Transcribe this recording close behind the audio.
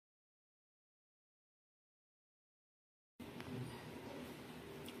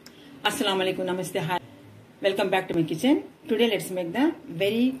Assalamu alaikum, namaste, hi. Welcome back to my kitchen. Today let's make the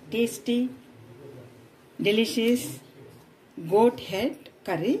very tasty, delicious goat head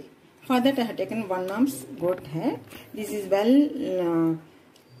curry. For that I have taken 1 ounce goat head. This is well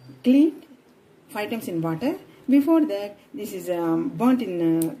cleaned 5 times in water. Before that, this is burnt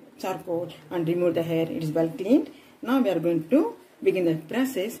in charcoal and remove the hair. It is well cleaned. Now we are going to begin the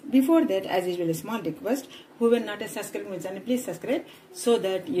process. Before that, as usual, a small request: whoever not a subscriber to my channel, please subscribe so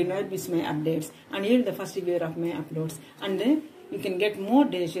that you never miss my updates and you are the first viewer of my uploads. And you can get more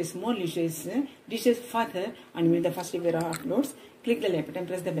delicious, more delicious dishes further and will the first viewer of uploads. Click the like button,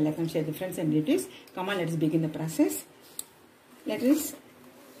 press the bell icon, share the friends and relatives. Come on, let us begin the process. Let us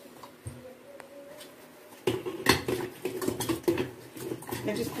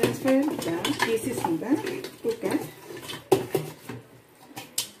transfer the pieces in the cooker.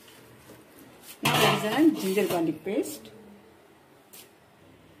 Now there is a ginger garlic paste.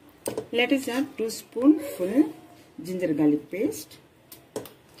 Let us add 2 spoonfuls ginger garlic paste.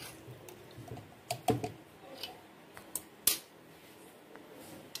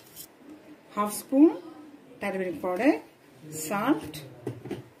 Half spoon turmeric powder, salt,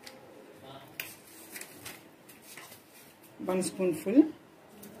 1 spoonful.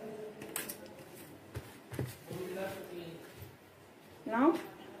 Now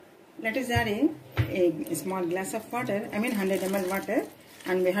let us add a small glass of water, 100 ml water,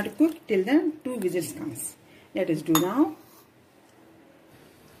 and we have to cook till the 2 whistles comes. Let us do now.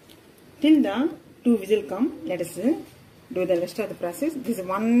 Till the 2 whistles come, let us do the rest of the process. This is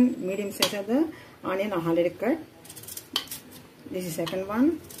 1 medium size of the onion I already cut. This is second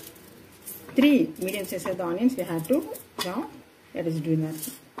one. 3 medium size of the onions we have to chop. Let us do that.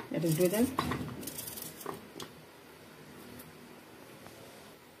 Let us do that.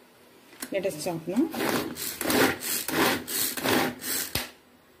 Let us chop now.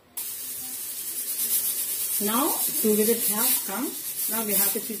 Now 2 whistles have come. Now we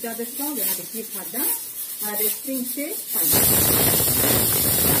have to switch off the stove. We have to keep at the resting stage 5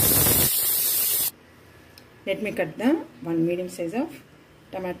 minutes. Let me cut the 1 medium size of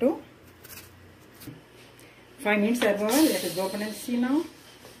tomato. 5 minutes are over. Let us open and see now.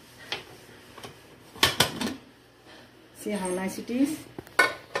 See how nice it is.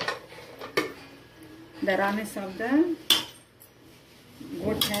 The rawness of the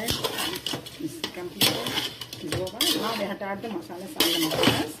goat head is completed. Is over. Now we have to add the masalas. All the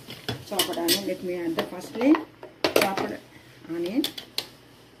masalas. Chopped onion. Let me add the firstly chopped onion.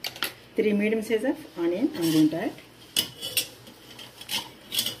 3 medium size of onion I am going to add.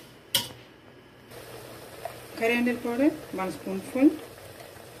 Coriander powder 1 spoonful.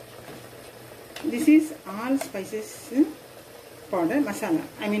 This is all spices powder masala.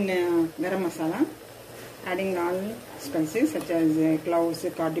 Garam masala. Adding all spices such as cloves,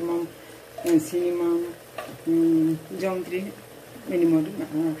 cardamom, cinnamon, jaggery, many more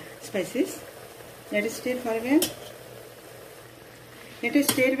spices. Let us stir for a while. Let us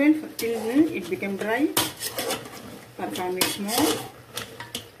stir well till it become dry for 5 minutes more.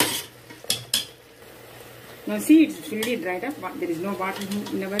 Now see, it's fully dried up. There is no water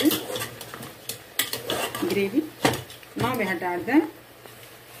in our gravy. Now we have to add the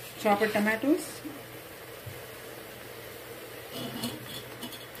chopped tomatoes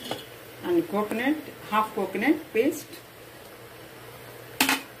and coconut, half coconut paste,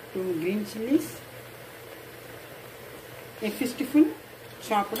 2 green chilies, a fistful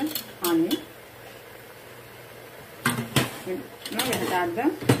chopped onion. Now we have to add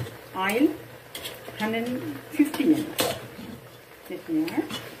the oil, 150 ml. Let me add.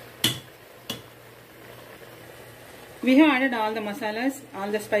 We have added all the masalas, all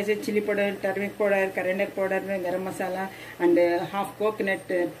the spices, chili powder, turmeric powder, coriander powder, garam masala, and half coconut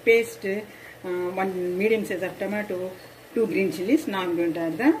paste, 1 medium size of tomato, 2 green chilies. Now I am going to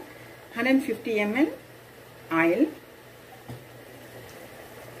add the 150 ml oil.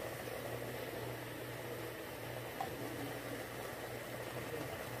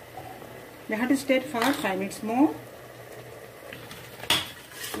 We have to stir for 5 minutes more.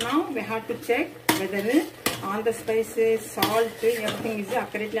 Now we have to check whether all the spices, salt, everything is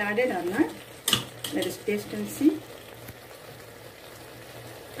accurately added or not. Let us taste and see.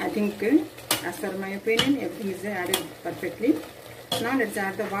 I think, as per my opinion, everything is added perfectly. Now let's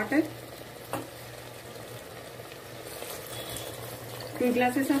add the water. 2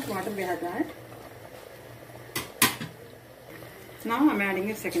 glasses of water we have to add. Now I am adding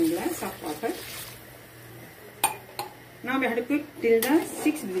a second glass of water. Now we have to cook till the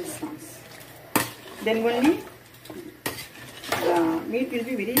 6 whistles comes. Then only the meat will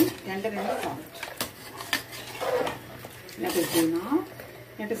be very tender and soft. Let us do now.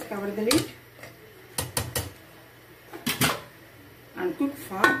 Let us cover the lid and cook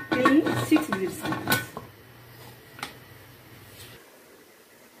for till 6 whistles.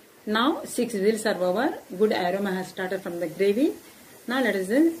 Now 6 whistles are over. Good aroma has started from the gravy. Now let us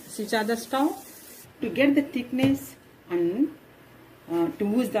switch on the stove. To get the thickness and to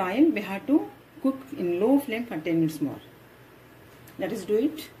use the oil, we have to cook in low flame for 10 minutes more. Let us do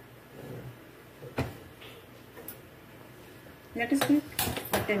it. Let us cook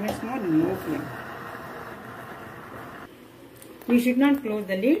for 10 minutes more in low flame. We should not close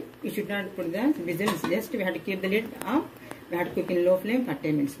the lid. We should not put the whistles. Just we have to keep the lid up. We have to cook in low flame for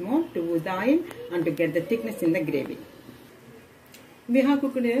 10 minutes more to use the oil and to get the thickness in the gravy. We have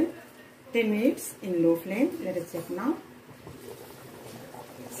cooked 10 minutes in low flame. Let us check now.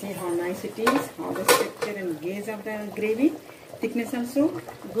 See how nice it is, how the texture and glaze of the gravy. Thickness also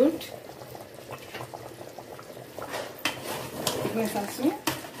good. Thickness also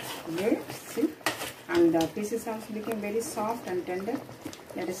good. See, and the pieces also became very soft and tender.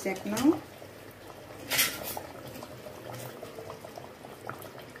 Let us check now.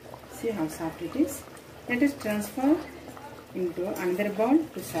 See how soft it is. Let us transfer into another bowl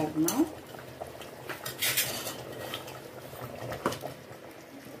to serve now.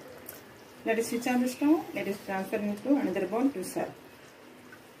 Let us switch on the stove. Let us transfer into another bowl to serve.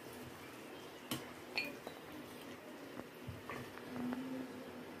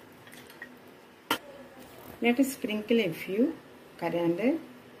 Let us sprinkle a few coriander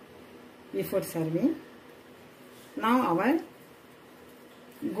before serving. Now our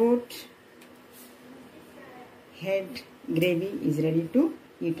goat head gravy is ready to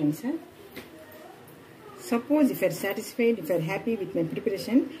eat and serve. Suppose if you are satisfied, if you are happy with my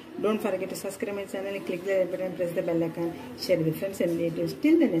preparation, don't forget to subscribe my channel, click the like button, press the bell icon, share with friends and relatives.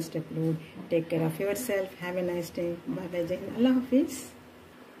 Till the next upload, take care of yourself. Have a nice day. Bye bye. Jai Hind. Allah Hafiz.